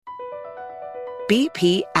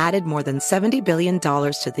BP added more than $70 billion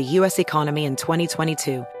to the U.S. economy in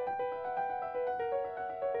 2022.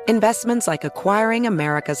 Investments like acquiring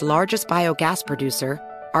America's largest biogas producer,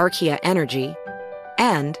 Archaea Energy,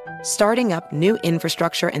 and starting up new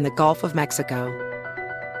infrastructure in the Gulf of Mexico.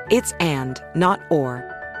 It's and, not or.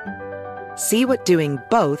 See what doing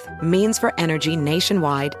both means for energy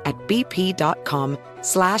nationwide at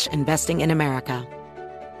bp.com/investing in America.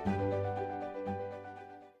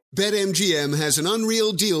 BetMGM has an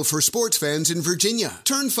unreal deal for sports fans in Virginia.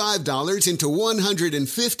 Turn $5 into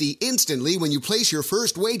 $150 instantly when you place your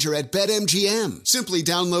first wager at BetMGM. Simply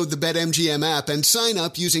download the BetMGM app and sign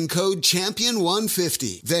up using code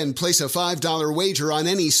CHAMPION150. Then place a $5 wager on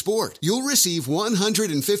any sport. You'll receive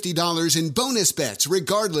 $150 in bonus bets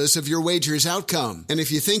regardless of your wager's outcome. And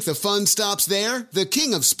if you think the fun stops there, the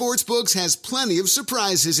King of Sportsbooks has plenty of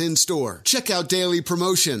surprises in store. Check out daily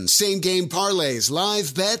promotions, same-game parlays,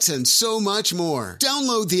 live bets, and so much more.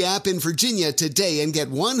 Download the app in Virginia today and get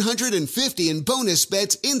 $150 in bonus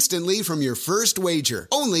bets instantly from your first wager.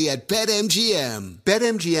 Only at BetMGM.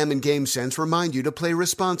 BetMGM and GameSense remind you to play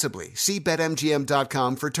responsibly. See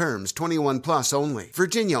BetMGM.com for terms. 21 plus only.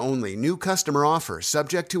 Virginia only. New customer offer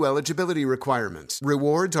subject to eligibility requirements.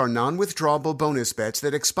 Rewards are non-withdrawable bonus bets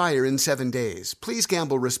that expire in 7 days. Please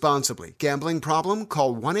gamble responsibly. Gambling problem?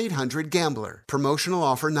 Call 1-800-GAMBLER. Promotional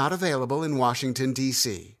offer not available in Washington,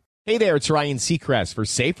 D.C. Hey there, it's Ryan Seacrest for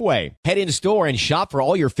Safeway. Head in store and shop for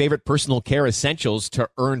all your favorite personal care essentials to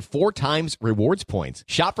earn 4 times rewards points.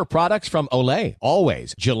 Shop for products from Olay,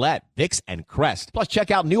 Always, Gillette, Vicks, and Crest. Plus,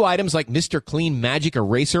 check out new items like Mr. Clean Magic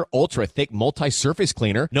Eraser Ultra Thick Multi-Surface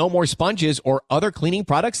Cleaner. No more sponges or other cleaning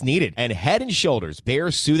products needed. And Head & Shoulders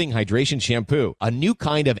Bare Soothing Hydration Shampoo, a new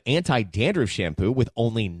kind of anti-dandruff shampoo with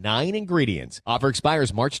only 9 ingredients. Offer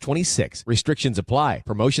expires March 26. Restrictions apply.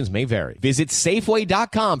 Promotions may vary. Visit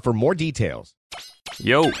Safeway.com for more details.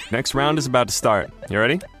 Yo, next round is about to start. You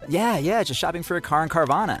ready? Yeah, just shopping for a car in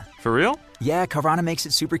Carvana. For real? Yeah, Carvana makes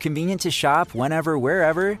it super convenient to shop whenever,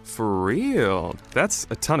 wherever. For real? That's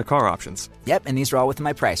a ton of car options. Yep, and these are all within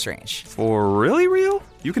my price range. For really real?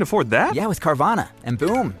 You can afford that? Yeah, with Carvana. And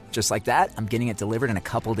boom, just like that, I'm getting it delivered in a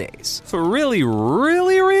couple days. For really,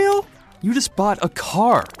 really real? You just bought a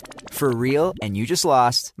car. For real, and you just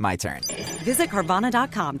lost my turn. Visit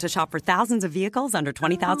Carvana.com to shop for thousands of vehicles under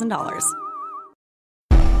 $20,000.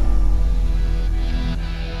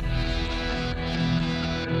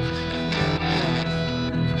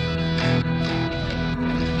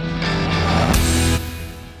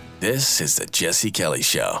 This is the Jesse Kelly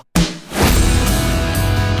Show.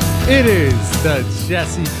 It is the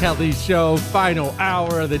Jesse Kelly Show, final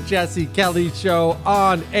hour of the Jesse Kelly Show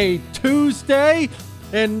on a Tuesday.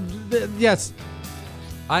 And yes,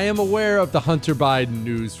 I am aware of the Hunter Biden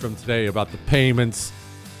news from today about the payments.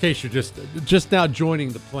 In case you're just now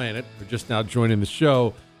joining the planet or just now joining the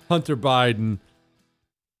show, Hunter Biden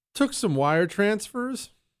took some wire transfers.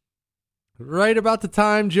 Right about the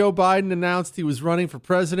time Joe Biden announced he was running for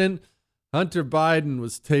president, Hunter Biden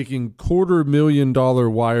was taking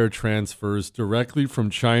 $250,000 wire transfers directly from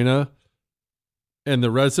China, and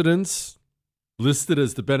the residents listed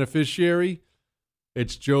as the beneficiary,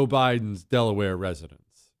 it's Joe Biden's Delaware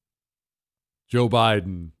residents. Joe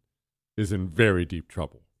Biden is in very deep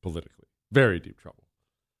trouble politically, very deep trouble.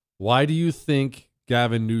 Why do you think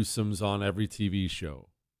Gavin Newsom's on every TV show?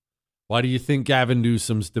 Why do you think Gavin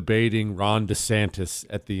Newsom's debating Ron DeSantis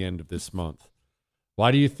at the end of this month?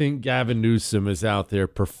 Why do you think Gavin Newsom is out there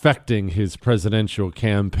perfecting his presidential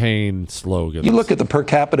campaign slogans? You look at the per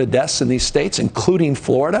capita deaths in these states, including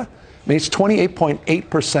Florida. I mean, it's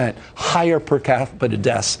 28.8% higher per capita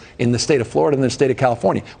deaths in the state of Florida than the state of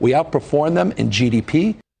California. We outperform them in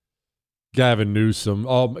GDP. Gavin Newsom.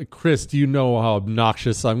 Oh, Chris, do you know how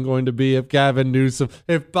obnoxious I'm going to be if Gavin Newsom,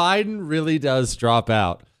 if Biden really does drop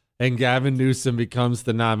out and Gavin Newsom becomes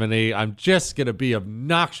the nominee, I'm just going to be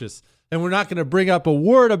obnoxious. And we're not going to bring up a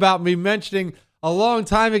word about me mentioning a long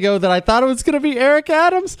time ago that I thought it was going to be Eric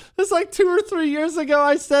Adams. It's like 2 or 3 years ago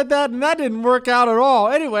I said that, and that didn't work out at all.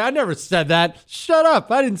 Anyway, I never said that. Shut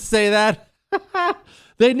up. I didn't say that.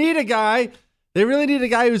 They need a guy. They really need a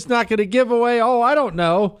guy who's not going to give away, I don't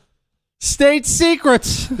know, state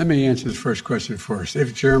secrets. Let me answer the first question first.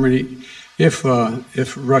 If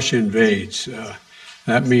Russia invades,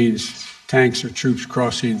 that means tanks or troops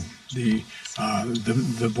crossing the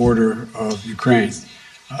border of Ukraine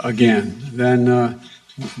again. Then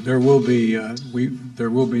there will be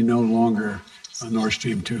no longer a Nord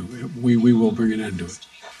Stream 2. We will bring an end to it.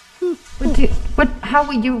 How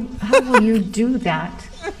will you do that?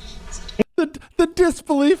 The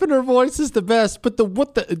disbelief in her voice is the best. But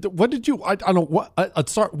what did you? I don't what.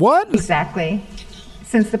 Sorry, what? Exactly.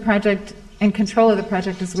 Since the project and control of the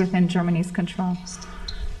project is within Germany's control.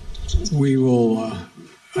 We will.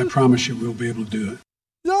 I promise you, we'll be able to do it.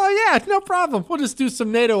 Oh yeah, no problem. We'll just do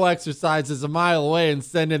some NATO exercises a mile away and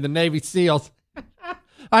send in the Navy SEALs. All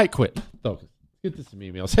right, quit. Focus. Get to some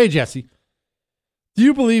emails. Hey Jesse, do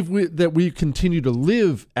you believe that we continue to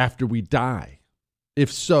live after we die?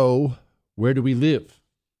 If so, where do we live?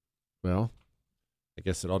 Well, I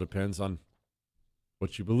guess it all depends on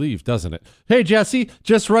what you believe, doesn't it? Hey, Jesse,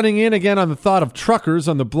 just running in again on the thought of truckers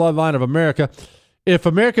on the bloodline of America. If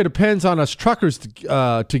America depends on us truckers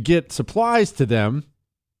to get supplies to them,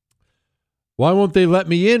 why won't they let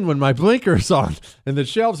me in when my blinker's on and the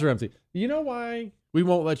shelves are empty? You know why we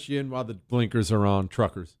won't let you in while the blinkers are on,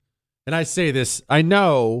 truckers? And I say this, I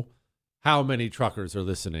know how many truckers are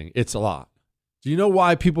listening. It's a lot. Do you know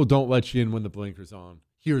why people don't let you in when the blinker's on?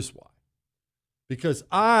 Here's why. Because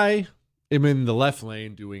I am in the left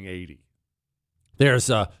lane doing 80. There's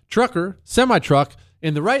a trucker, semi-truck,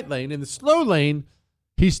 in the right lane. In the slow lane,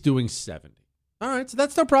 he's doing 70. All right, so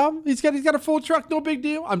that's no problem. He's got a full truck, no big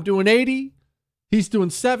deal. I'm doing 80. He's doing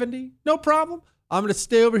 70. No problem. I'm going to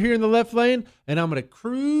stay over here in the left lane, and I'm going to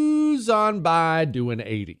cruise on by doing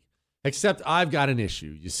 80. Except I've got an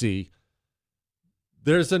issue, you see.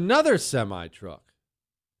 There's another semi-truck.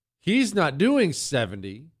 He's not doing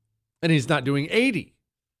 70, and he's not doing 80.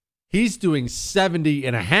 He's doing 70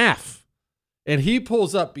 and a half. And he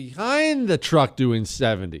pulls up behind the truck doing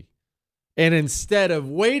 70. And instead of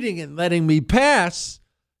waiting and letting me pass,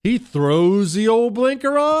 he throws the old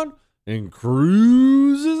blinker on and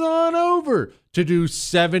cruises on over to do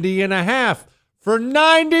 70 and a half for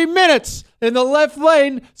 90 minutes in the left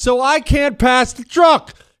lane so I can't pass the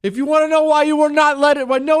truck. If you want to know why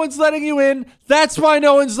why no one's letting you in, that's why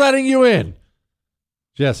no one's letting you in.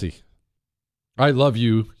 Jesse, I love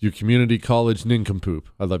you, you community college nincompoop.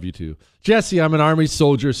 I love you too. Jesse, I'm an Army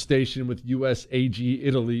soldier stationed with USAG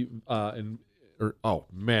Italy. Oh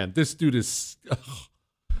man, this dude is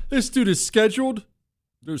scheduled.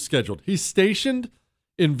 They're scheduled. He's stationed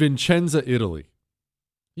in Vicenza, Italy.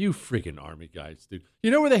 You freaking Army guys, dude. You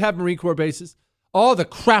know where they have Marine Corps bases? All the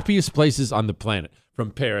crappiest places on the planet.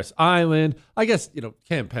 From Paris Island. I guess,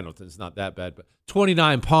 Camp Pendleton's not that bad, but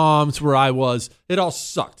 29 Palms where I was, it all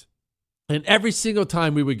sucked. And every single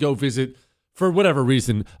time we would go visit, for whatever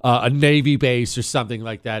reason, a Navy base or something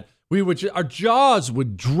like that, our jaws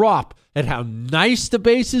would drop at how nice the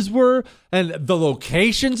bases were and the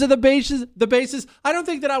locations of the bases. I don't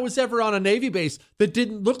think that I was ever on a Navy base that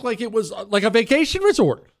didn't look like it was like a vacation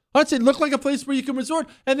resort. I'd say it looked like a place where you can resort.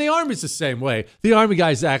 And the Army's the same way. The Army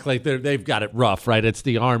guys act like they've got it rough, right? It's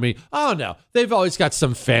the Army. Oh, no. They've always got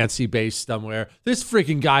some fancy base somewhere. This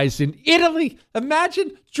freaking guy's in Italy.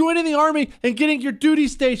 Imagine joining the Army and getting your duty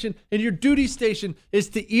station. And your duty station is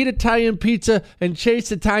to eat Italian pizza and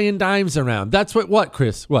chase Italian dimes around. That's what,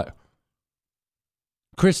 Chris? What?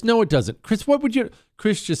 Chris, no, it doesn't. Chris,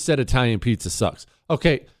 Chris just said Italian pizza sucks.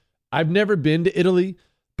 Okay, I've never been to Italy.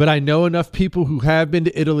 But I know enough people who have been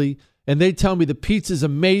to Italy, and they tell me the pizza's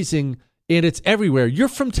amazing, and it's everywhere. You're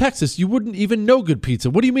from Texas. You wouldn't even know good pizza.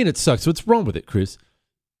 What do you mean it sucks? What's wrong with it, Chris?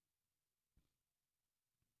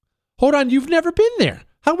 Hold on. You've never been there.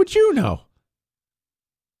 How would you know?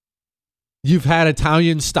 You've had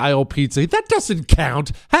Italian-style pizza. That doesn't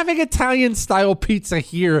count. Having Italian-style pizza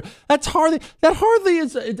here, that hardly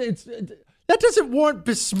is... That doesn't warrant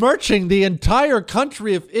besmirching the entire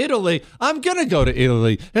country of Italy. I'm going to go to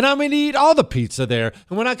Italy, and I'm going to eat all the pizza there.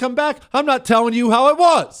 And when I come back, I'm not telling you how it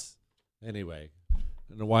was. Anyway, I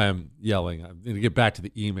don't know why I'm yelling. I'm going to get back to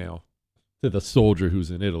the email to the soldier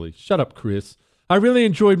who's in Italy. Shut up, Chris. I really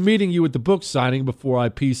enjoyed meeting you at the book signing before I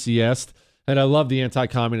PCS'd, and I love the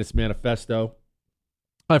Anti-Communist Manifesto.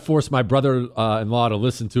 I forced my brother-in-law to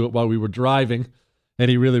listen to it while we were driving,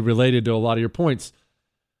 and he really related to a lot of your points.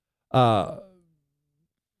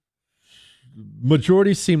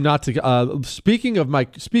 Majority seem not to. Speaking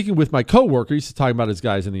with my coworker, he's talking about his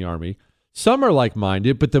guys in the Army. Some are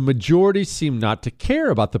like-minded, but the majority seem not to care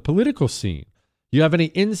about the political scene. You have any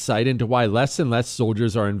insight into why less and less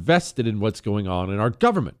soldiers are invested in what's going on in our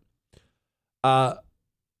government? I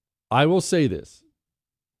will say this.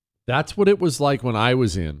 That's what it was like when I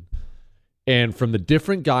was in. And from the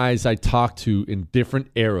different guys I talked to in different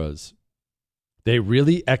eras, they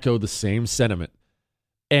really echo the same sentiment.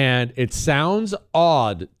 And it sounds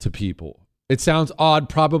odd to people. It sounds odd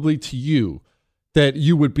probably to you that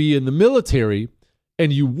you would be in the military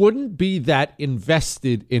and you wouldn't be that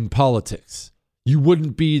invested in politics. You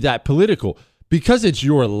wouldn't be that political. because it's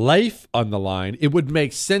your life on the line, it would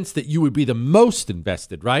make sense that you would be the most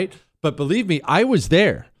invested, right? But believe me, I was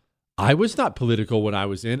there. I was not political when I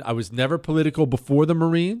was in. I was never political before the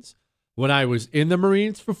Marines. When I was in the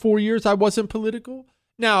Marines for 4 years, I wasn't political.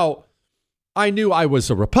 Now, I knew I was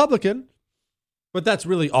a Republican, but that's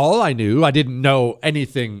really all I knew. I didn't know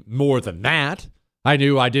anything more than that. I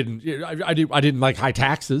knew I didn't like high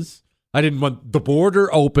taxes. I didn't want the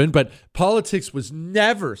border open, but politics was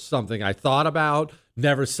never something I thought about,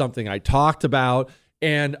 never something I talked about.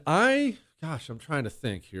 And I'm trying to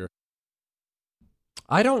think here.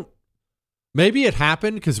 Maybe it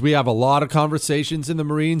happened because we have a lot of conversations in the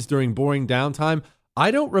Marines during boring downtime.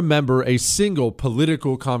 I don't remember a single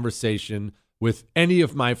political conversation with any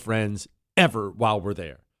of my friends ever while we're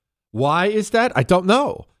there. Why is that? I don't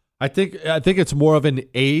know. I think it's more of an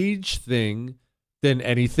age thing than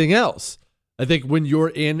anything else. I think when you're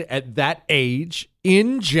in at that age,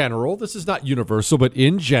 in general, this is not universal, but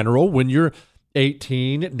in general, when you're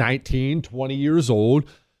 18, 19, 20 years old,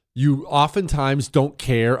 you oftentimes don't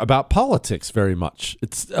care about politics very much.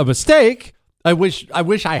 It's a mistake. I wish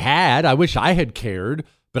I had cared,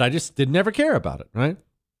 but I just didn't ever care about it, right?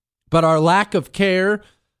 But our lack of care,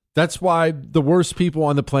 that's why the worst people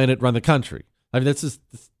on the planet run the country. I mean,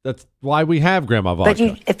 that's why we have Grandma Vodka.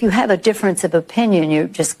 But if you have a difference of opinion, you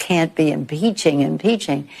just can't be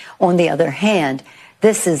impeaching. On the other hand,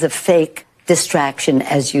 this is a fake distraction,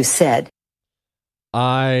 as you said.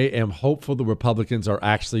 I am hopeful the Republicans are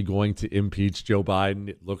actually going to impeach Joe Biden.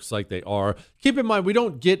 It looks like they are. Keep in mind, we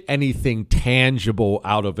don't get anything tangible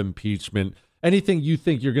out of impeachment. Anything you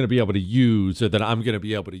think you're going to be able to use or that I'm going to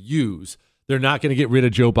be able to use. They're not going to get rid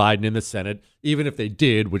of Joe Biden in the Senate, even if they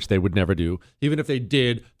did, which they would never do. Even if they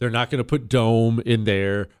did, they're not going to put Dome in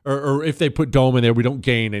there. Or if they put Dome in there, we don't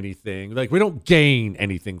gain anything. Like, we don't gain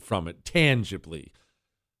anything from it tangibly.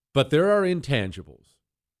 But there are intangibles.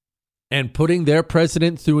 And putting their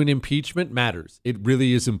president through an impeachment matters. It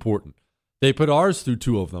really is important. They put ours through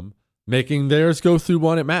 2 of them. Making theirs go through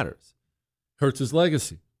 1, it matters. Hurts his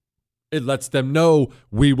legacy. It lets them know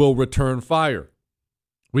we will return fire.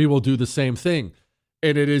 We will do the same thing.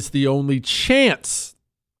 And it is the only chance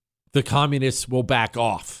the communists will back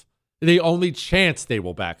off. The only chance they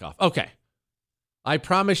will back off. Okay. I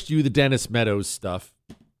promised you the Dennis Meadows stuff.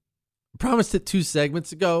 I promised it 2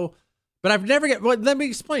 segments ago, but I've never get. Well, let me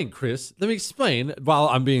explain, Chris. Let me explain while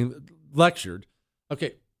I'm being lectured.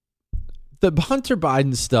 Okay. The Hunter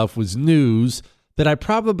Biden stuff was news that I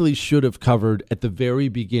probably should have covered at the very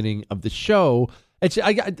beginning of the show. Let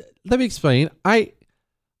me explain.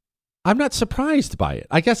 I'm not surprised by it.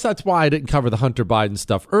 I guess that's why I didn't cover the Hunter Biden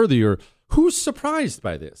stuff earlier. Who's surprised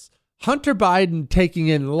by this? Hunter Biden taking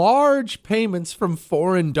in large payments from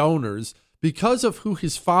foreign donors because of who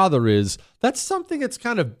his father is. That's something that's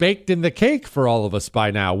kind of baked in the cake for all of us by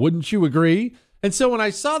now. Wouldn't you agree? And so when I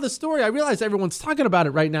saw the story, I realized everyone's talking about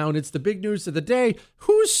it right now, and it's the big news of the day.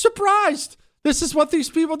 Who's surprised? This is what these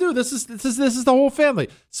people do. This is the whole family.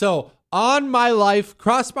 So on my life,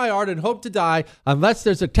 cross my heart, and hope to die, unless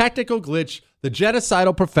there's a technical glitch, the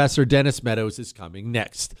genocidal professor Dennis Meadows is coming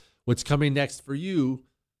next. What's coming next for you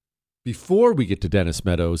before we get to Dennis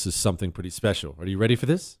Meadows is something pretty special. Are you ready for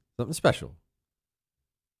this? Something special.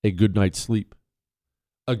 A good night's sleep.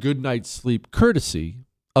 A good night's sleep courtesy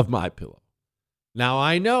of MyPillow. Now,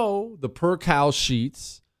 I know the per cal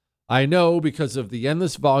sheets. I know because of the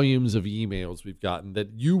endless volumes of emails we've gotten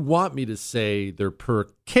that you want me to say they're per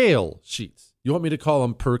kale sheets. You want me to call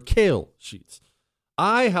them per kale sheets.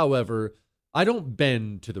 However, I don't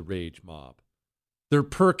bend to the rage mob. They're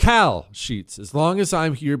per cal sheets as long as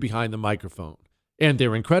I'm here behind the microphone. And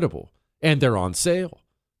they're incredible. And they're on sale.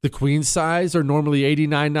 The queen size are normally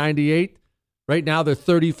 $89.98. Right now they're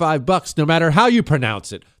 $35 no matter how you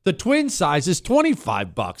pronounce it. The twin size is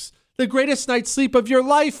 $25. The greatest night's sleep of your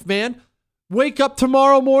life, man. Wake up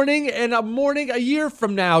tomorrow morning and a year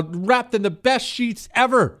from now wrapped in the best sheets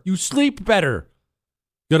ever. You sleep better.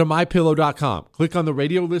 Go to mypillow.com. Click on the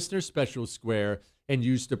radio listener special square and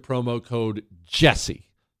use the promo code Jesse.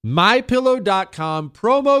 mypillow.com,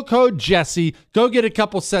 promo code Jesse. Go get a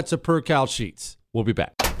couple sets of per cal sheets. We'll be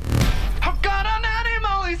back. I've got an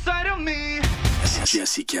animal inside of me.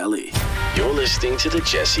 Jesse Kelly. You're listening to The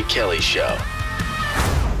Jesse Kelly Show.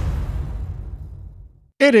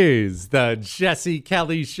 It is the Jesse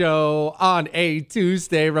Kelly Show on a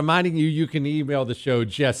Tuesday, reminding you can email the show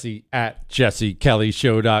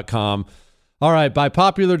jesse@jessekellyshow.com. All right, by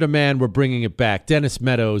popular demand, we're bringing it back. Dennis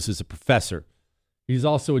Meadows is a professor. He's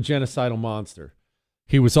also a genocidal monster.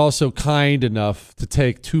 He was also kind enough to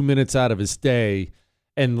take 2 minutes out of his day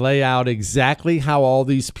and lay out exactly how all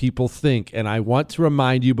these people think. And I want to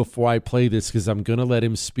remind you before I play this, because I'm going to let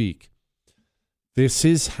him speak. This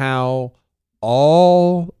is how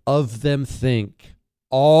all of them think.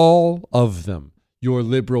 All of them. Your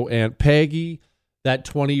liberal Aunt Peggy, that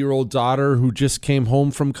 20-year-old daughter who just came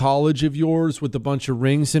home from college of yours with a bunch of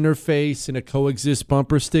rings in her face and a Coexist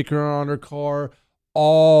bumper sticker on her car.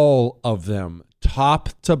 All of them, top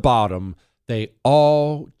to bottom, they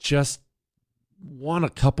all just want a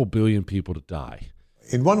couple billion people to die.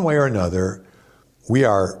 In one way or another, we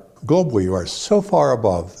are so far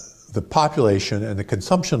above the population and the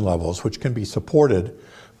consumption levels which can be supported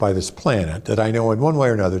by this planet that I know in one way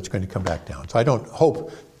or another it's going to come back down. So I don't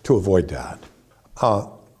hope to avoid that.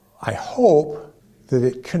 I hope that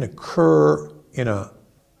it can occur in a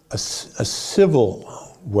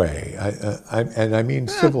civil way, and I mean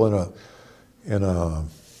civil in a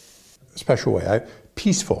special way.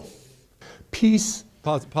 Peaceful. Peace.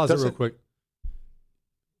 Pause it real quick.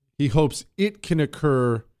 He hopes it can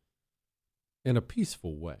occur in a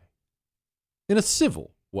peaceful way, in a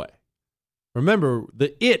civil way. Remember,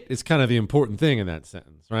 the it is kind of the important thing in that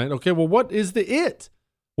sentence, right? Okay, well, what is the it?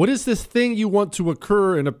 What is this thing you want to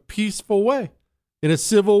occur in a peaceful way, in a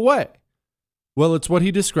civil way? Well, it's what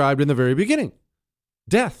he described in the very beginning.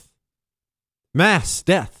 Death. Mass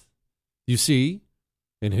death. You see,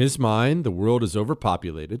 in his mind, the world is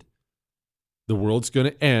overpopulated. The world's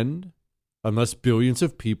going to end unless billions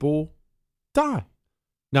of people die.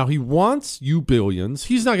 Now, he wants you billions.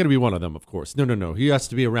 He's not going to be one of them, of course. No. He has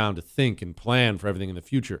to be around to think and plan for everything in the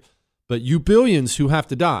future. But you billions who have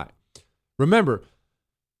to die. Remember,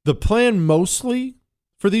 the plan mostly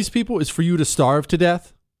for these people is for you to starve to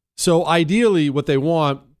death. So ideally, what they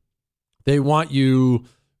want you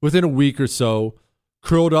within a week or so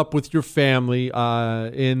curled up with your family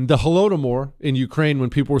in the Holodomor in Ukraine when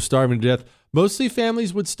people were starving to death. Mostly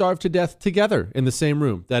families would starve to death together in the same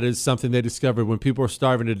room. That is something they discovered. When people were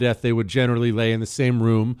starving to death, they would generally lay in the same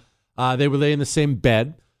room. They would lay in the same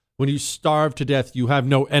bed. When you starve to death, you have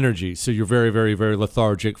no energy. So you're very, very, very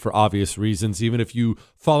lethargic for obvious reasons. Even if you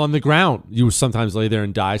fall on the ground, you will sometimes lay there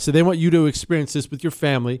and die. So they want you to experience this with your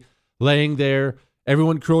family, laying there,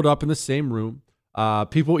 everyone curled up in the same room,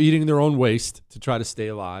 people eating their own waste to try to stay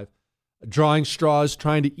alive. Drawing straws,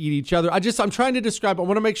 trying to eat each other. I'm trying to describe, I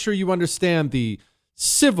want to make sure you understand the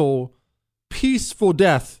civil, peaceful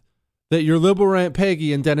death that your liberal Aunt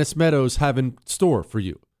Peggy and Dennis Meadows have in store for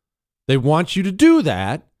you. They want you to do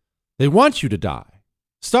that. They want you to die.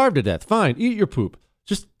 Starve to death. Fine. Eat your poop.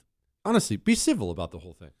 Just, honestly, be civil about the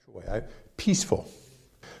whole thing. Peaceful.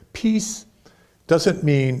 Peace doesn't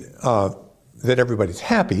mean that everybody's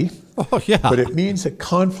happy. Oh, yeah. But it means that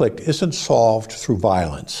conflict isn't solved through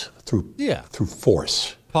violence. Through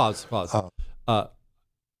force. Pause.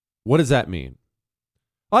 What does that mean?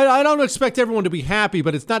 I don't expect everyone to be happy,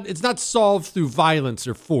 but it's not solved through violence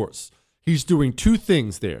or force. He's doing two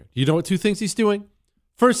things there. You know what two things he's doing?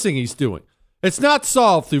 First thing he's doing, it's not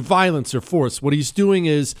solved through violence or force. What he's doing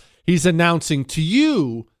is he's announcing to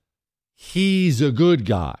you he's a good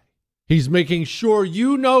guy. He's making sure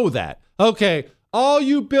you know that. Okay, all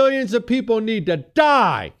you billions of people need to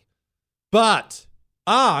die, but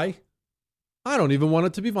I don't even want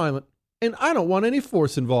it to be violent, and I don't want any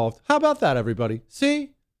force involved. How about that, everybody?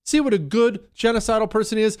 See what a good genocidal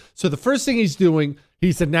person is? So the first thing he's doing,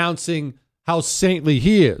 he's announcing how saintly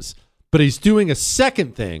he is, but he's doing a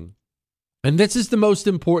second thing, and this is the most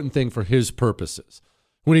important thing for his purposes.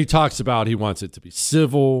 When he talks about he wants it to be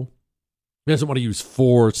civil, he doesn't want to use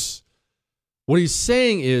force. What he's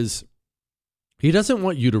saying is he doesn't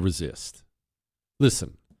want you to resist.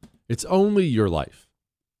 Listen, it's only your life.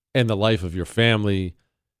 And the life of your family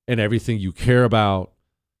and everything you care about.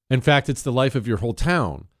 In fact, it's the life of your whole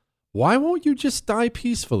town. Why won't you just die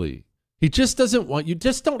peacefully? He just doesn't want you.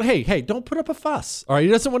 Just don't, hey, don't put up a fuss. All right.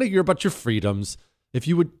 He doesn't want to hear about your freedoms. If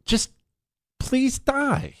you would just please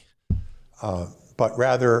die. But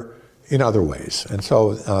rather in other ways. And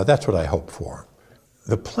so that's what I hope for.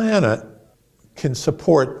 The planet can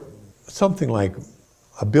support something like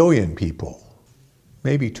 1 billion people,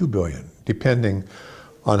 maybe 2 billion, depending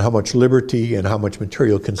on how much liberty and how much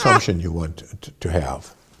material consumption you want to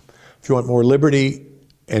have. If you want more liberty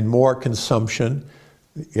and more consumption,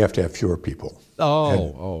 you have to have fewer people.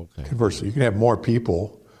 Okay. Conversely, you can have more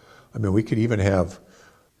people. I mean, we could even have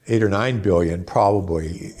 8 or 9 billion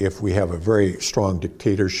probably if we have a very strong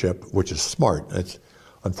dictatorship, which is smart.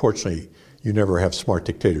 Unfortunately, you never have smart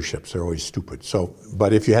dictatorships. They're always stupid.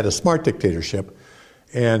 But if you had a smart dictatorship,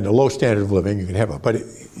 and a low standard of living, you can have it.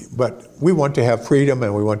 But we want to have freedom,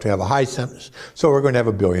 and we want to have a high sentence, so we're going to have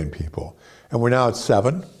 1 billion people. And we're now at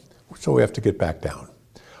 7, so we have to get back down.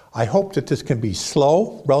 I hope that this can be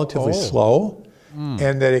slow, relatively slow,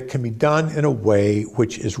 and that it can be done in a way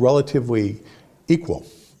which is relatively equal,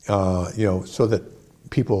 so that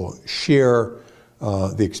people share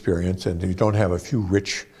the experience and you don't have a few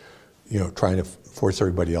rich, trying to force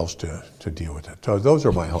everybody else to deal with it. So those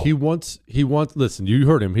are my hopes. He wants, listen, you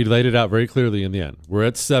heard him. He laid it out very clearly in the end. We're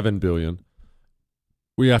at 7 billion.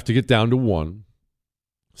 We have to get down to 1.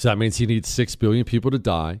 So that means he needs 6 billion people to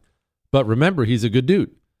die. But remember, he's a good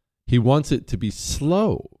dude. He wants it to be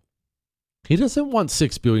slow. He doesn't want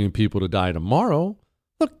 6 billion people to die tomorrow.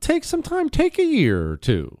 Look, take some time. Take a year or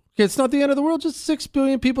two. It's not the end of the world. Just 6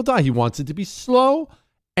 billion people die. He wants it to be slow,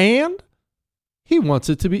 and he wants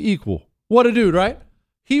it to be equal. What a dude, right?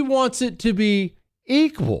 He wants it to be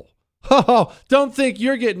equal. Oh, don't think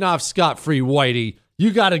you're getting off scot-free, Whitey.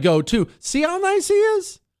 You got to go, too. See how nice he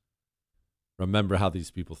is? Remember how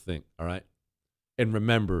these people think, all right? And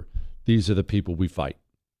remember, these are the people we fight.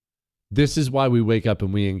 This is why we wake up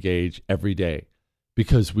and we engage every day,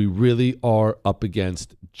 because we really are up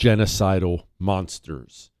against genocidal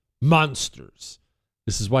monsters. Monsters.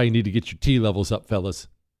 This is why you need to get your T levels up, fellas.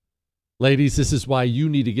 Ladies, this is why you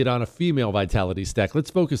need to get on a female vitality stack.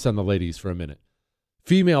 Let's focus on the ladies for a minute.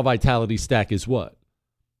 Female vitality stack is what?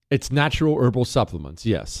 It's natural herbal supplements,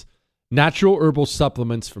 yes. Natural herbal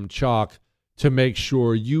supplements from Chalk to make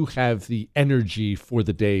sure you have the energy for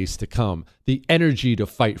the days to come, the energy to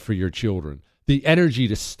fight for your children, the energy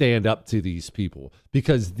to stand up to these people.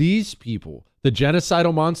 Because these people, the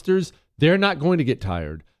genocidal monsters, they're not going to get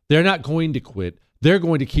tired. They're not going to quit. They're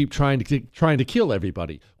going to keep trying to kill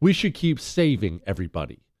everybody. We should keep saving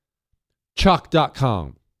everybody.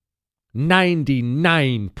 Chalk.com.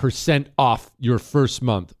 99% off your first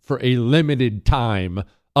month for a limited time,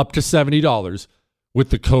 up to $70 with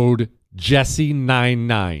the code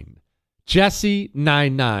Jesse99.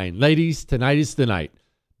 Jesse99. Ladies, tonight is the night.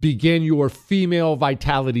 Begin your female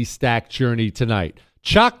vitality stack journey tonight.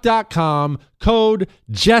 Chalk.com, code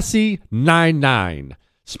Jesse99.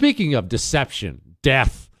 Speaking of deception,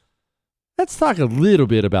 death, let's talk a little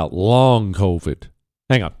bit about long COVID.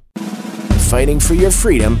 Hang on. Fighting for your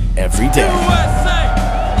freedom every day.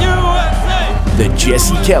 USA! USA! The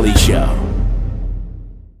Jesse Kelly Show.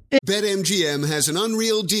 BetMGM has an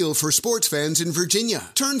unreal deal for sports fans in Virginia.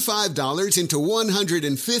 Turn $5 into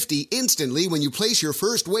 $150 instantly when you place your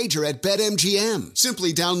first wager at BetMGM.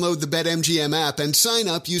 Simply download the BetMGM app and sign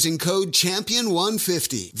up using code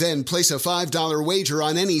Champion150. Then place a $5 wager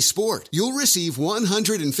on any sport. You'll receive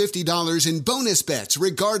 $150 in bonus bets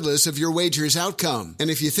regardless of your wager's outcome. And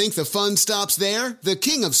if you think the fun stops there, the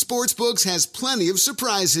king of sportsbooks has plenty of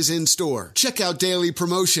surprises in store. Check out daily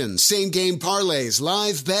promotions, same-game parlays,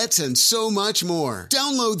 live bets, and so much more.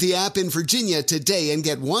 Download the app in Virginia today and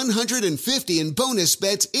get $150 in bonus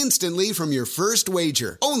bets instantly from your first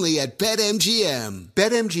wager. Only at BetMGM.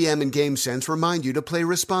 BetMGM and GameSense remind you to play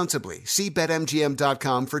responsibly. See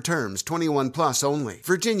BetMGM.com for terms. 21 plus only.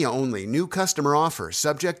 Virginia only. New customer offer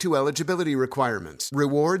subject to eligibility requirements.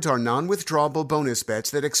 Rewards are non-withdrawable bonus bets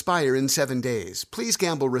that expire in 7 days. Please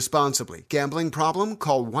gamble responsibly. Gambling problem?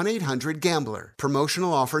 Call 1-800-GAMBLER.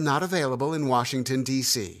 Promotional offer not available in Washington,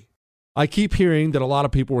 D.C. I keep hearing that a lot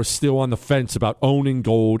of people are still on the fence about owning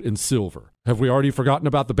gold and silver. Have we already forgotten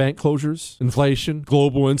about the bank closures, inflation,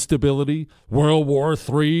 global instability, World War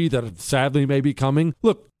III that sadly may be coming?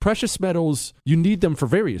 Look, precious metals, you need them for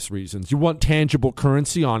various reasons. You want tangible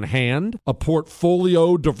currency on hand, a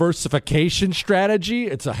portfolio diversification strategy.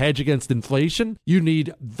 It's a hedge against inflation. You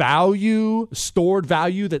need value, stored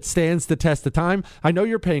value that stands the test of time. I know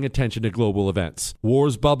you're paying attention to global events.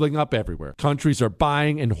 Wars bubbling up everywhere. Countries are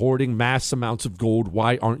buying and hoarding mass amounts of gold.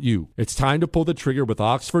 Why aren't you? It's time to pull the trigger with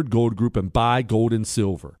Oxford Gold Group and buy gold and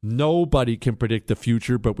silver. Nobody can predict the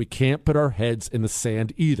future, but we can't put our heads in the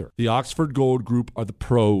sand either. The Oxford Gold Group are the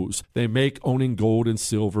pros. They make owning gold and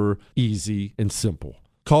silver easy and simple.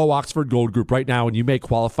 Call Oxford Gold Group right now and you may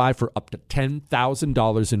qualify for up to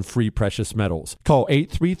 $10,000 in free precious metals. Call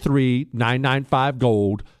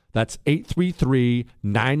 833-995-GOLD. That's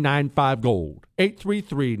 833-995-GOLD.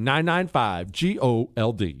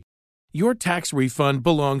 833-995-GOLD. Your tax refund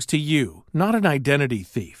belongs to you, not an identity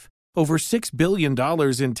thief. Over $6 billion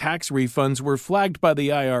in tax refunds were flagged by the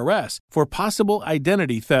IRS for possible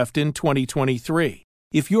identity theft in 2023.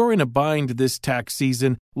 If you're in a bind this tax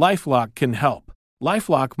season, LifeLock can help.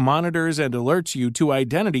 LifeLock monitors and alerts you to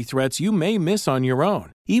identity threats you may miss on your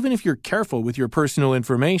own, even if you're careful with your personal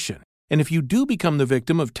information. And if you do become the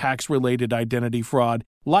victim of tax-related identity fraud,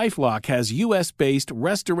 LifeLock has U.S.-based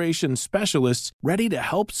restoration specialists ready to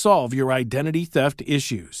help solve your identity theft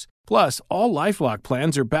issues. Plus, all LifeLock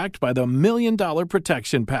plans are backed by the $1 Million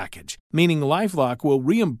Protection Package, meaning LifeLock will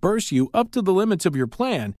reimburse you up to the limits of your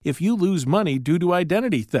plan if you lose money due to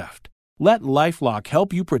identity theft. Let LifeLock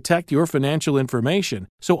help you protect your financial information,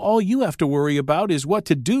 so all you have to worry about is what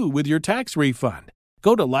to do with your tax refund.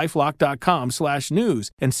 Go to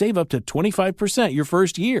LifeLock.com/news and save up to 25% your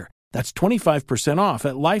first year. That's 25% off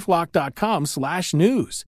at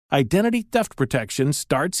LifeLock.com/news. Identity theft protection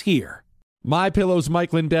starts here. MyPillow's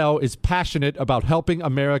Mike Lindell is passionate about helping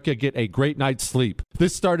America get a great night's sleep.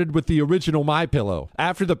 This started with the original MyPillow.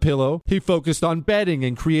 After the pillow, he focused on bedding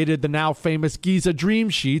and created the now famous Giza Dream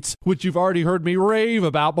Sheets, which you've already heard me rave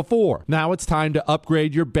about before. Now it's time to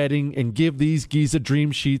upgrade your bedding and give these Giza Dream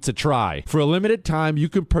Sheets a try. For a limited time, you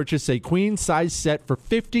can purchase a queen size set for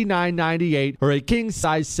 $59.98 or a king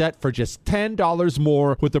size set for just $10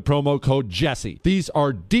 more with the promo code Jesse. These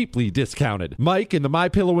are deeply discounted. Mike and the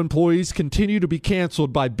MyPillow employees continue to be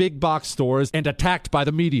canceled by big box stores and attacked by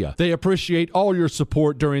the media. They appreciate all your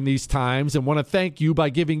support during these times and want to thank you by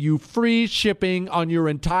giving you free shipping on your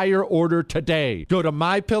entire order today. Go to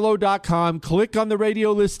MyPillow.com, click on the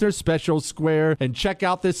radio listener special square, and check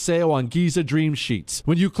out this sale on Giza Dream Sheets.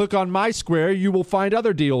 When you click on My Square, you will find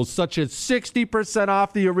other deals such as 60%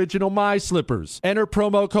 off the original My Slippers. Enter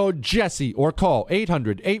promo code Jesse or call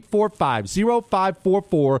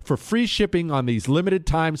 800-845-0544 for free shipping on these limited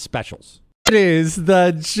time specials. It is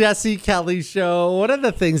the Jesse Kelly Show. One of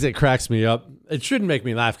the things that cracks me up, it shouldn't make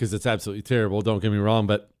me laugh because it's absolutely terrible, don't get me wrong,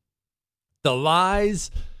 but the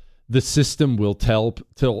lies the system will tell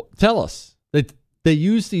us. They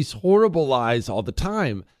use these horrible lies all the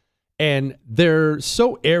time, and they're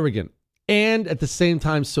so arrogant and at the same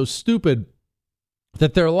time so stupid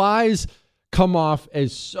that their lies come off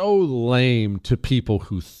as so lame to people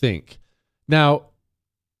who think. Now,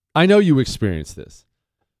 I know you experience this.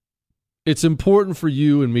 It's important for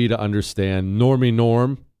you and me to understand Normie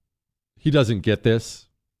Norm. He doesn't get this.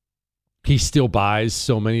 He still buys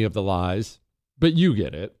so many of the lies, but you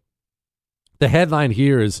get it. The headline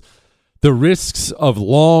here is, the risks of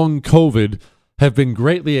long COVID have been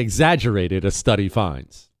greatly exaggerated, a study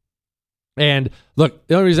finds. And look,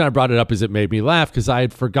 the only reason I brought it up is it made me laugh because I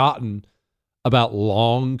had forgotten about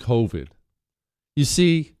long COVID. You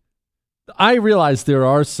see, I realize there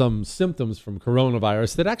are some symptoms from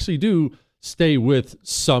coronavirus that actually do stay with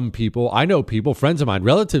some people. I know people, friends of mine,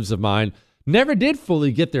 relatives of mine, never did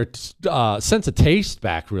fully get their sense of taste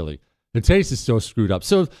back, really. The taste is so screwed up.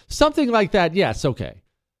 So something like that, yes, okay.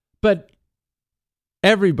 But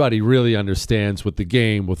everybody really understands what the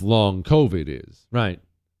game with long COVID is, right?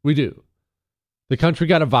 We do. The country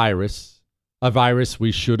got a virus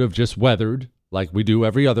we should have just weathered, like we do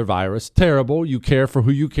every other virus. Terrible. You care for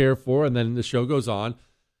who you care for, and then the show goes on.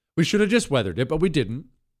 We should have just weathered it, but we didn't.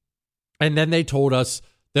 And then they told us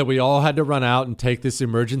that we all had to run out and take this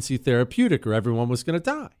emergency therapeutic or everyone was going to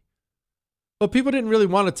die. But people didn't really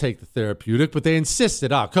want to take the therapeutic, but they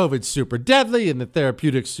insisted, COVID's super deadly and the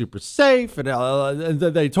therapeutic's super safe. And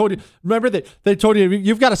they told you, remember, they told you,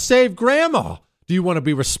 you've got to save grandma. Do you want to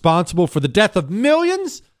be responsible for the death of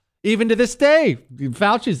millions? Even to this day,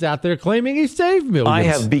 Fauci's out there claiming he saved millions. I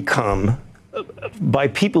have become, by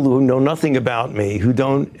people who know nothing about me, who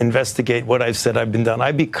don't investigate what I've said I've been done,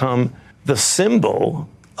 I become the symbol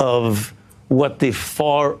of what the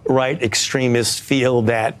far-right extremists feel,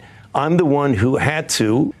 that I'm the one who I had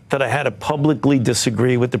to publicly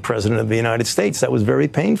disagree with the President of the United States. That was very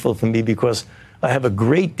painful for me because I have a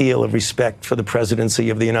great deal of respect for the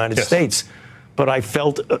presidency of the United States. But I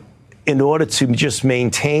felt in order to just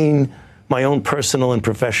maintain my own personal and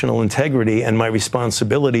professional integrity and my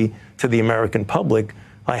responsibility to the American public,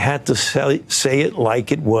 I had to say it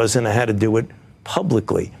like it was, and I had to do it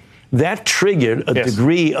publicly. That triggered a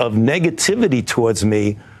degree of negativity towards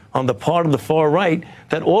me on the part of the far right,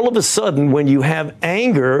 that all of a sudden, when you have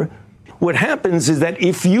anger, what happens is that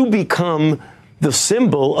if you become the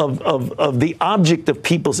symbol of the object of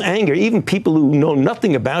people's anger, even people who know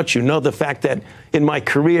nothing about you know the fact that in my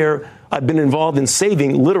career, I've been involved in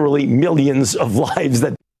saving literally millions of lives.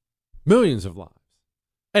 Millions of lives.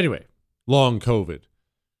 Anyway, long COVID.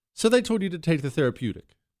 So they told you to take the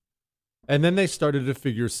therapeutic. And then they started to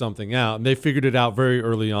figure something out, and they figured it out very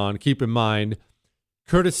early on. Keep in mind,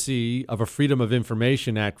 courtesy of a Freedom of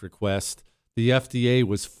Information Act request, the FDA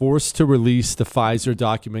was forced to release the Pfizer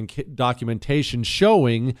documentation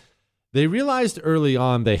showing they realized early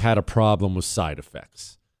on they had a problem with side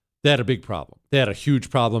effects. They had a big problem. They had a huge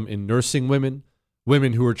problem in nursing women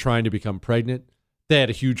who were trying to become pregnant. They had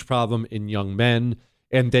a huge problem in young men,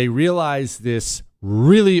 and they realized this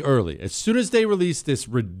really early. As soon as they released this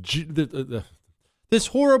this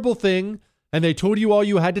horrible thing and they told you all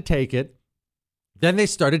you had to take it. Then they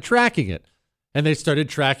started tracking it, and they started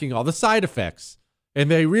tracking all the side effects. And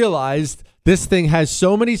they realized this thing has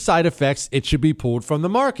so many side effects, it should be pulled from the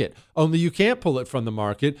market. Only you can't pull it from the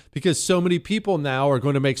market because so many people now are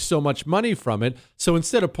going to make so much money from it. So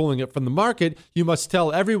instead of pulling it from the market, you must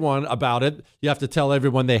tell everyone about it. You have to tell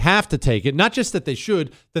everyone they have to take it. Not just that they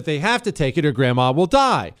should, that they have to take it or grandma will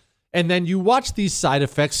die. And then you watch these side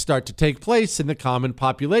effects start to take place in the common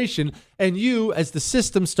population, and you, as the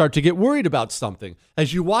system, start to get worried about something.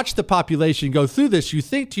 As you watch the population go through this, you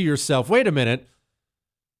think to yourself, wait a minute,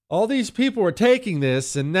 all these people are taking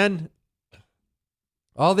this, and then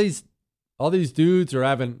all these dudes are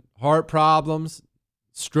having heart problems,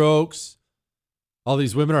 strokes. All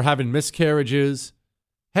these women are having miscarriages.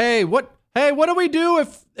 Hey, what do we do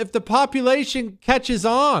if the population catches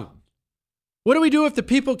on? What do we do if the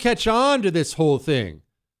people catch on to this whole thing?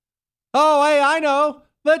 Oh, hey, I know.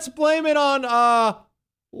 Let's blame it on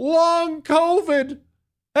long COVID.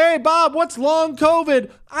 Hey, Bob, what's long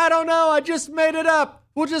COVID? I don't know. I just made it up.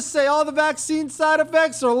 We'll just say all the vaccine side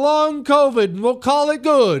effects are long COVID, and we'll call it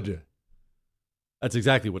good. That's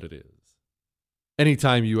exactly what it is.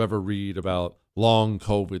 Anytime you ever read about long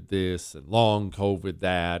COVID this and long COVID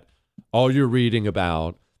that, all you're reading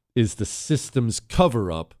about is the system's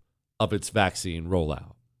cover-up of its vaccine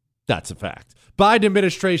rollout. That's a fact. Biden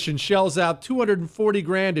administration shells out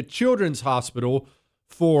 $240,000 at Children's Hospital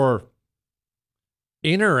for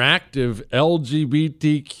interactive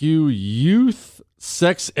LGBTQ youth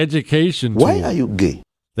sex education tool. Why are you gay?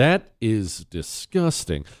 That is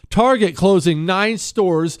disgusting. Target closing 9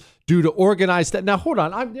 stores due to organized... Now, hold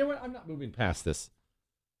on. I'm not moving past this.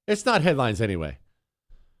 It's not headlines anyway.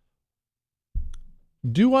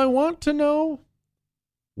 Do I want to know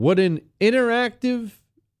what an interactive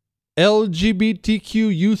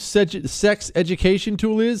LGBTQ youth sex education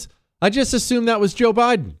tool is? I just assumed that was Joe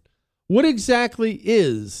Biden. What exactly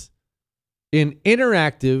is an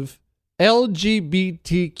interactive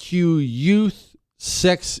LGBTQ youth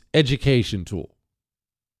sex education tool?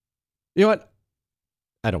 You know what?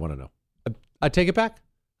 I don't want to know. I take it back.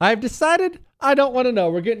 I've decided I don't want to know.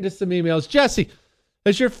 We're getting to some emails. Jesse,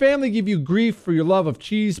 does your family give you grief for your love of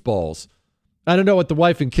cheese balls? I don't know what the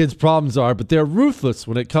wife and kids' problems are, but they're ruthless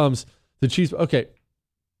when it comes to cheese. Okay.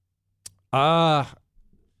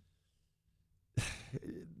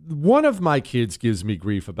 One of my kids gives me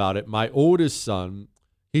grief about it. My oldest son,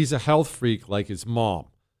 he's a health freak like his mom.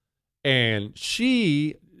 And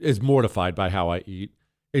she is mortified by how I eat.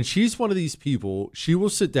 And she's one of these people, she will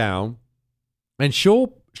sit down and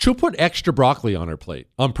she'll put extra broccoli on her plate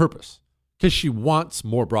on purpose because she wants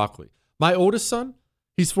more broccoli. My oldest son,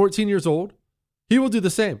 he's 14 years old. He will do the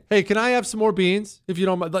same. Hey, can I have some more beans? If you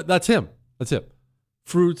don't mind. That's him. That's him.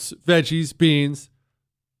 Fruits, veggies, beans.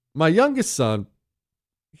 My youngest son,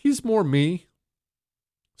 he's more me.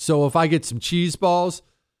 So if I get some cheese balls,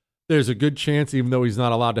 there's a good chance, even though he's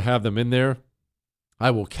not allowed to have them in there,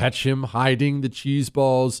 I will catch him hiding the cheese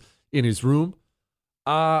balls in his room.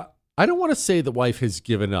 I don't want to say the wife has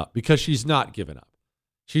given up because she's not given up.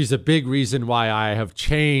 She's a big reason why I have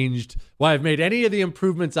changed, why I've made any of the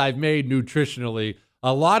improvements I've made nutritionally.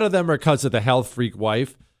 A lot of them are because of the health freak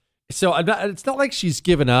wife. So it's not like she's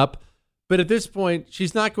given up, but at this point,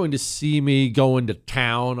 she's not going to see me going to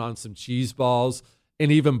town on some cheese balls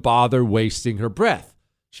and even bother wasting her breath.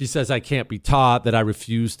 She says I can't be taught, that I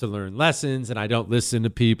refuse to learn lessons, and I don't listen to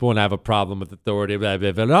people, and I have a problem with authority, blah,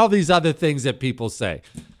 blah, blah, and all these other things that people say.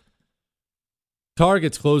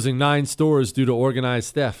 Target's closing 9 stores due to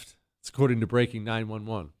organized theft. It's according to Breaking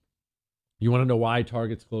 911. You want to know why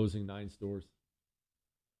Target's closing 9 stores?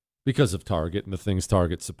 Because of Target and the things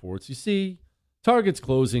Target supports. You see, Target's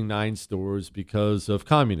closing 9 stores because of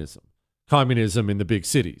communism. Communism in the big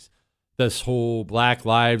cities. This whole Black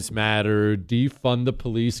Lives Matter, defund the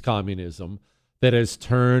police communism that has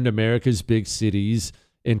turned America's big cities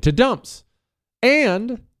into dumps.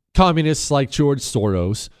 And communists like George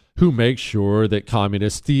Soros, who make sure that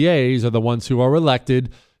communist DAs are the ones who are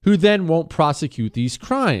elected, who then won't prosecute these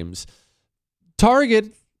crimes.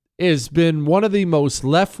 Target has been one of the most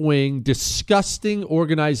left-wing, disgusting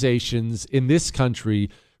organizations in this country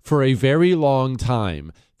for a very long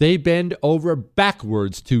time. They bend over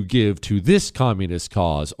backwards to give to this communist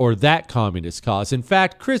cause or that communist cause. In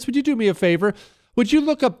fact, Chris, would you do me a favor? Would you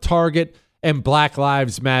look up Target and Black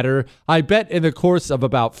Lives Matter? I bet in the course of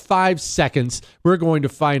about 5 seconds, we're going to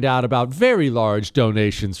find out about very large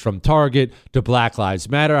donations from Target to Black Lives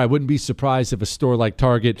Matter. I wouldn't be surprised if a store like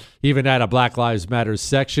Target even had a Black Lives Matter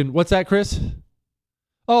section. What's that, Chris?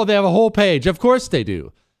 Oh, they have a whole page. Of course they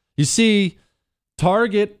do. You see,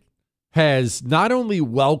 Target has not only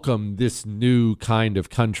welcomed this new kind of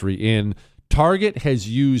country in, Target has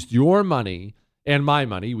used your money and my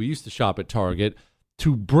money, we used to shop at Target,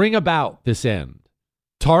 to bring about this end.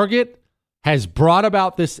 Target has brought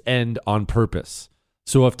about this end on purpose.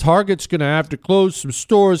 So if Target's going to have to close some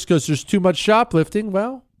stores because there's too much shoplifting,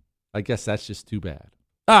 well, I guess that's just too bad.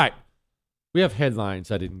 All right. We have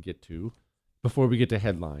headlines I didn't get to. Before we get to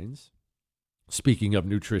headlines, speaking of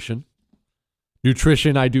nutrition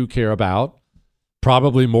I do care about,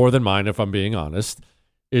 probably more than mine if I'm being honest,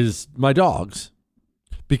 is my dogs.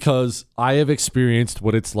 Because I have experienced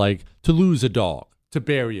what it's like to lose a dog, to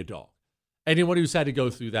bury a dog. Anyone who's had to go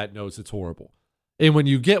through that knows it's horrible. And when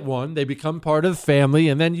you get one, they become part of the family,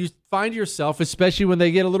 and then you find yourself, especially when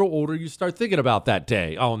they get a little older, you start thinking about that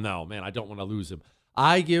day. Oh, no, man, I don't want to lose him.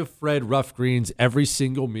 I give Fred rough greens every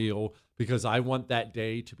single meal because I want that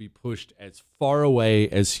day to be pushed as far away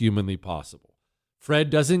as humanly possible. Fred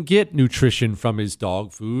doesn't get nutrition from his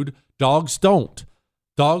dog food. Dogs don't.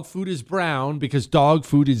 Dog food is brown because dog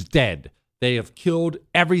food is dead. They have killed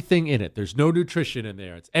everything in it. There's no nutrition in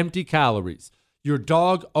there. It's empty calories. Your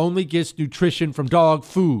dog only gets nutrition from dog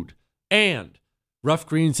food. And Rough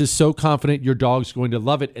Greens is so confident your dog's going to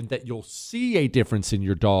love it and that you'll see a difference in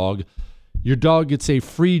your dog. Your dog gets a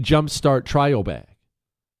free Jumpstart trial bag.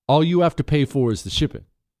 All you have to pay for is the shipping.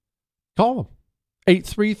 Call them.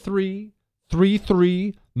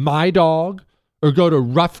 833-33-MY-DOG or go to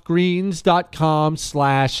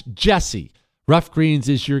roughgreens.com/Jesse. Rough Greens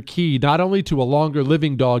is your key not only to a longer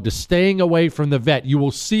living dog, to staying away from the vet. You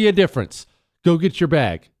will see a difference. Go get your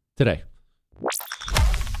bag today.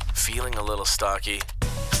 Feeling a little stocky?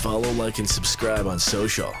 Follow, like, and subscribe on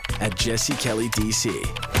social at Jesse Kelly DC.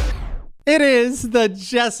 It is the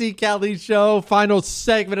Jesse Kelly Show, final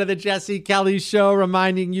segment of the Jesse Kelly Show,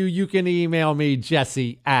 reminding you can email me,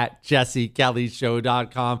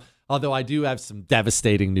 jesse@jessekellyshow.com. Although I do have some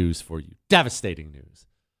devastating news for you. Devastating news.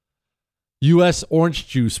 U.S. orange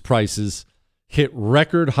juice prices hit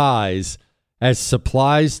record highs as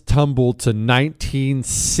supplies tumbled to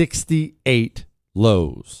 1968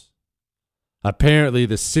 lows. Apparently,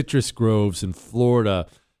 the citrus groves in Florida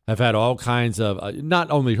have had all kinds of, not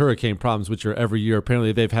only hurricane problems, which are every year,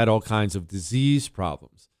 apparently they've had all kinds of disease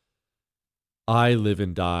problems. I live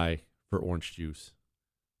and die for orange juice.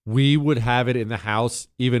 We would have it in the house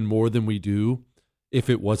even more than we do if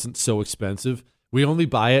it wasn't so expensive. We only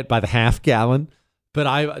buy it by the half gallon, but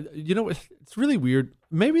it's really weird.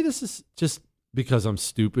 Maybe this is just because I'm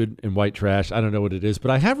stupid and white trash. I don't know what it is,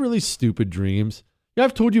 but I have really stupid dreams. Yeah,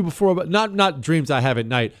 I've told you before, but not dreams I have at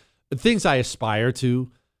night, but things I aspire to.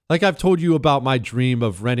 Like I've told you about my dream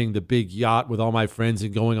of renting the big yacht with all my friends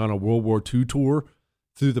and going on a World War II tour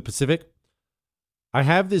through the Pacific. I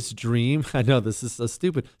have this dream. I know this is so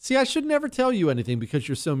stupid. See, I should never tell you anything because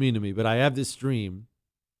you're so mean to me, but I have this dream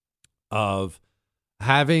of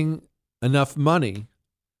having enough money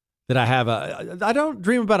that I don't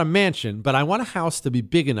dream about a mansion, but I want a house to be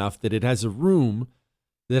big enough that it has a room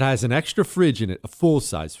that has an extra fridge in it, a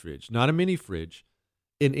full-size fridge, not a mini fridge.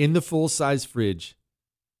 And in the full-size fridge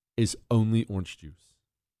is only orange juice.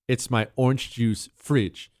 It's my orange juice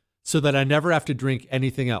fridge so that I never have to drink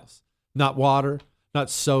anything else. Not water, not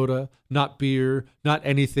soda, not beer, not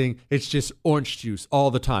anything. It's just orange juice all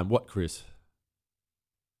the time. What, Chris?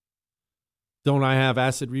 Don't I have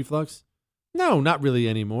acid reflux? No, not really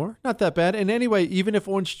anymore. Not that bad. And anyway, even if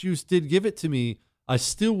orange juice did give it to me, I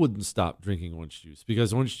still wouldn't stop drinking orange juice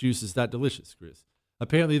because orange juice is that delicious, Chris.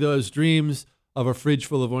 Apparently, those dreams of a fridge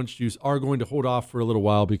full of orange juice are going to hold off for a little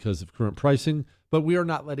while because of current pricing, but we are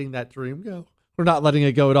not letting that dream go. We're not letting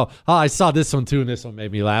it go at all. Oh, I saw this one too, and this one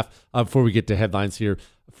made me laugh. Before we get to headlines here,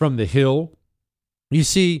 from The Hill, you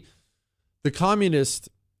see, the communist,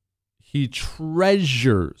 he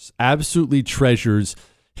absolutely treasures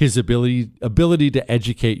his ability to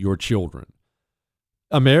educate your children.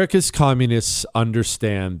 America's communists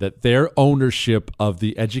understand that their ownership of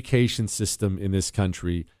the education system in this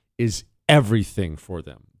country is everything for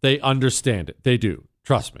them. They understand it. They do.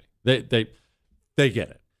 Trust me. They get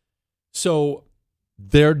it. So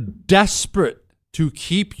they're desperate to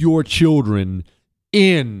keep your children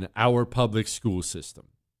in our public school system.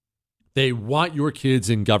 They want your kids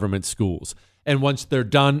in government schools. And once they're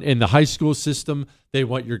done in the high school system, they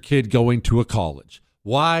want your kid going to a college.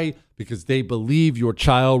 Why? Because they believe your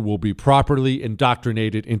child will be properly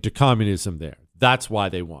indoctrinated into communism there. That's why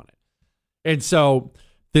they want it. And so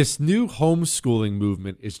this new homeschooling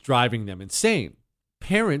movement is driving them insane.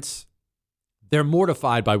 Parents, they're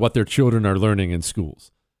mortified by what their children are learning in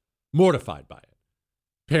schools. Mortified by it.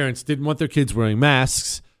 Parents didn't want their kids wearing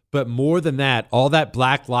masks, But more than that, all that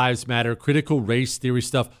Black Lives Matter, critical race theory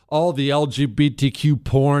stuff, all the LGBTQ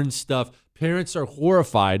porn stuff, parents are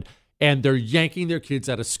horrified, and they're yanking their kids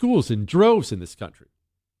out of schools in droves in this country.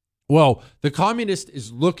 Well, the communist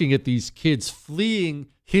is looking at these kids fleeing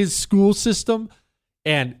his school system,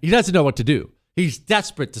 and he doesn't know what to do. He's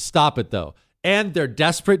desperate to stop it, though, and they're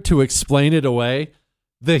desperate to explain it away.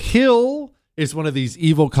 The Hill is one of these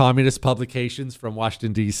evil communist publications from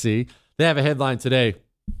Washington, D.C. They have a headline today.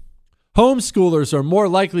 Homeschoolers are more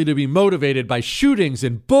likely to be motivated by shootings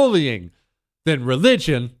and bullying than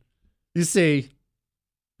religion. You see,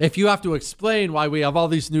 if you have to explain why we have all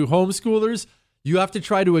these new homeschoolers, you have to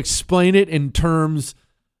try to explain it in terms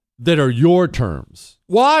that are your terms.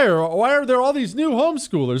 Why are there all these new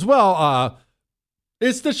homeschoolers? Well,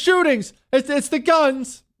 it's the shootings. It's the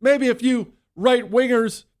guns. Maybe if you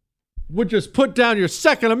right-wingers would just put down your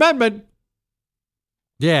Second Amendment.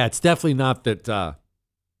 Yeah, it's definitely not that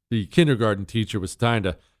the kindergarten teacher was trying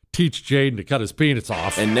to teach Jaden to cut his penis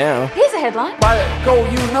off. And now, here's a headline. Go,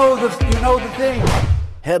 you know the thing.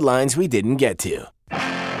 Headlines we didn't get to.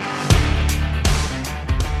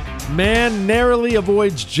 Man narrowly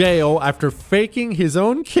avoids jail after faking his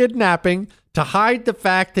own kidnapping to hide the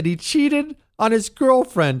fact that he cheated on his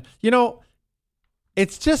girlfriend. You know,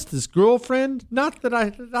 it's just his girlfriend. Not that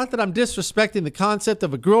I'm disrespecting the concept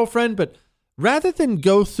of a girlfriend, but rather than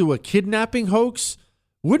go through a kidnapping hoax,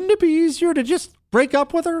 wouldn't it be easier to just break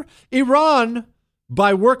up with her? Iran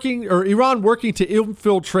working to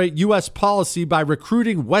infiltrate U.S. policy by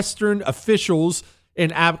recruiting Western officials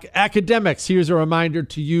and academics. Here's a reminder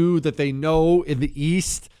to you that they know in the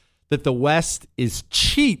East that the West is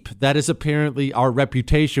cheap. That is apparently our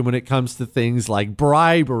reputation when it comes to things like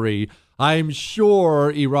bribery. I'm sure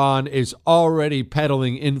Iran is already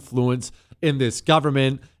peddling influence in this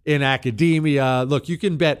government, in academia. Look, you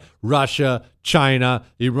can bet Russia, China,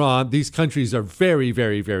 Iran, these countries are very,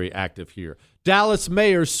 very, very active here. Dallas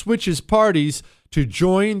mayor switches parties to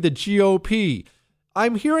join the GOP.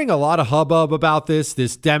 I'm hearing a lot of hubbub about this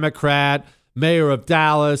Democrat mayor of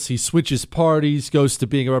Dallas. He switches parties, goes to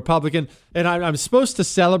being a Republican. And I'm supposed to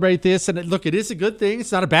celebrate this. And look, it is a good thing.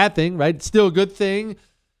 It's not a bad thing, right? It's still a good thing.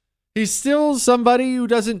 He's still somebody who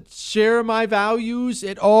doesn't share my values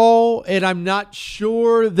at all. And I'm not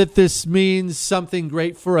sure that this means something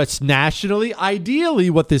great for us nationally. Ideally,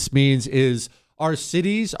 what this means is our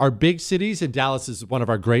cities, our big cities, and Dallas is one of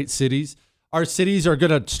our great cities, our cities are going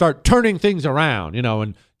to start turning things around,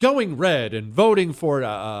 and going red and voting for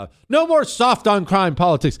no more soft on crime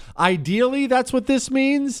politics. Ideally, that's what this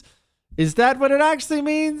means. Is that what it actually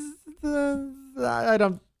means? I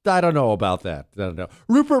don't know about that. I don't know.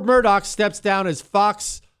 Rupert Murdoch steps down as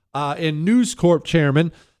Fox and News Corp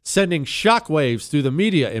chairman, sending shockwaves through the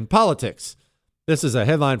media in politics. This is a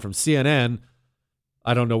headline from CNN.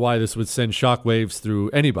 I don't know why this would send shockwaves through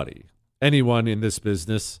anybody. Anyone in this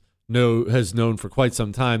business has known for quite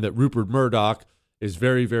some time that Rupert Murdoch is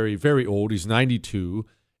very, very, very old. He's 92.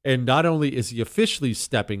 And not only is he officially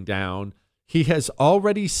stepping down, he has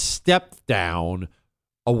already stepped down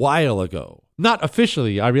a while ago. Not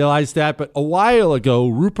officially, I realize that, but a while ago,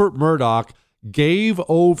 Rupert Murdoch gave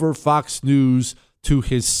over Fox News to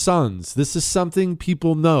his sons. This is something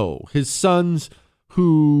people know. His sons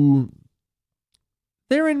who,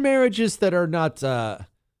 they're in marriages that are not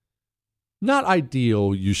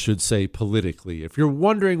ideal, you should say, politically. If you're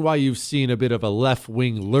wondering why you've seen a bit of a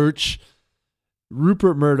left-wing lurch,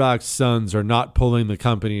 Rupert Murdoch's sons are not pulling the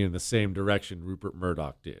company in the same direction Rupert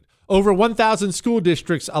Murdoch did. Over 1,000 school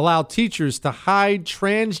districts allow teachers to hide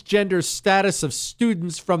transgender status of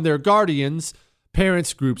students from their guardians,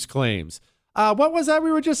 parents groups claims. What was that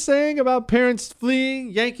we were just saying about parents fleeing,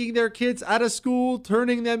 yanking their kids out of school,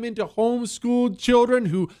 turning them into homeschooled children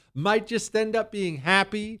who might just end up being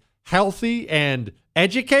happy, healthy, and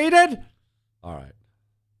educated? All right.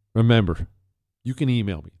 Remember, you can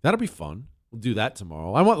email me. That'll be fun. We'll do that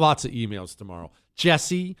tomorrow. I want lots of emails tomorrow.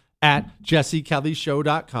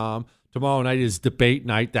 Jesse@jessekellyshow.com. Tomorrow night is debate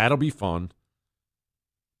night. That'll be fun.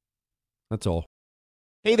 That's all.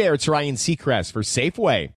 Hey there, it's Ryan Seacrest for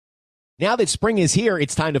Safeway. Now that spring is here,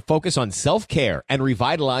 it's time to focus on self-care and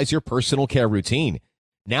revitalize your personal care routine.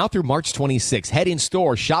 Now through March 26, head in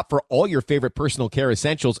store, shop for all your favorite personal care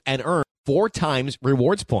essentials, and earn 4 times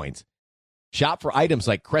rewards points. Shop for items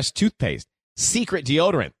like Crest toothpaste, Secret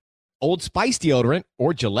deodorant, Old Spice deodorant,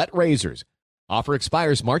 or Gillette razors. Offer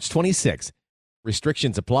expires March 26.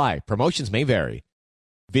 Restrictions apply. Promotions may vary.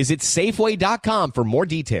 Visit Safeway.com for more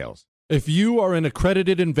details. If you are an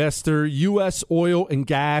accredited investor, U.S. oil and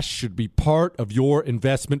gas should be part of your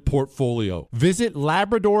investment portfolio. Visit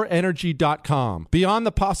LabradorEnergy.com. Beyond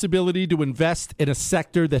the possibility to invest in a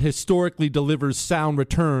sector that historically delivers sound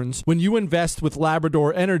returns, when you invest with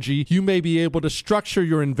Labrador Energy, you may be able to structure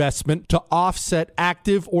your investment to offset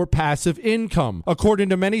active or passive income. According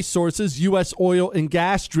to many sources, U.S. oil and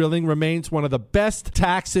gas drilling remains one of the best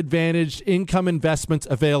tax-advantaged income investments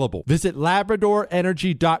available. Visit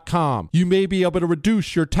LabradorEnergy.com. You may be able to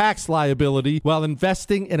reduce your tax liability while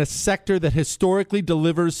investing in a sector that historically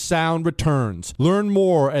delivers sound returns. Learn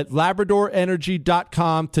more at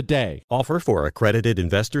LabradorEnergy.com today. Offer for accredited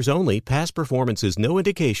investors only. Past performance is no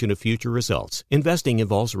indication of future results. Investing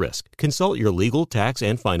involves risk. Consult your legal, tax,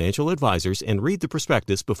 and financial advisors and read the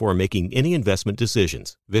prospectus before making any investment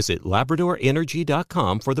decisions. Visit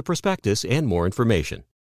LabradorEnergy.com for the prospectus and more information.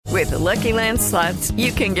 With the Lucky Land Slots,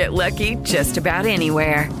 you can get lucky just about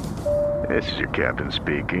anywhere. This is your captain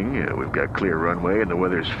speaking. We've got clear runway and the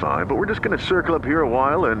weather's fine, but we're just going to circle up here a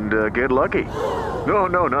while and get lucky.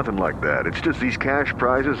 No, nothing like that. It's just these cash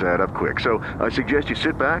prizes add up quick. So I suggest you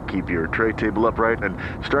sit back, keep your tray table upright, and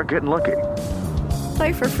start getting lucky.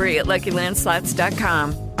 Play for free at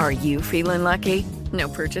LuckyLandSlots.com. Are you feeling lucky? No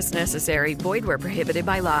purchase necessary. Void where prohibited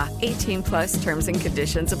by law. 18+ terms and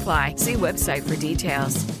conditions apply. See website for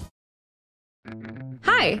details.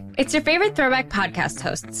 Hi, it's your favorite Throwback podcast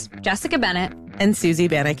hosts, Jessica Bennett and Susie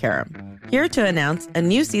Banikarim, here to announce a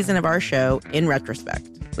new season of our show, In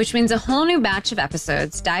Retrospect. Which means a whole new batch of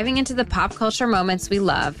episodes diving into the pop culture moments we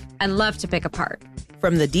love and love to pick apart.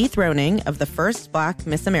 From the dethroning of the first Black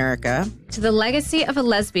Miss America to the legacy of a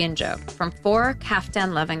lesbian joke from 4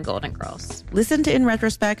 kaftan-loving Golden Girls. Listen to In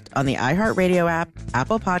Retrospect on the iHeartRadio app,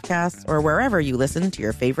 Apple Podcasts, or wherever you listen to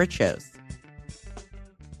your favorite shows.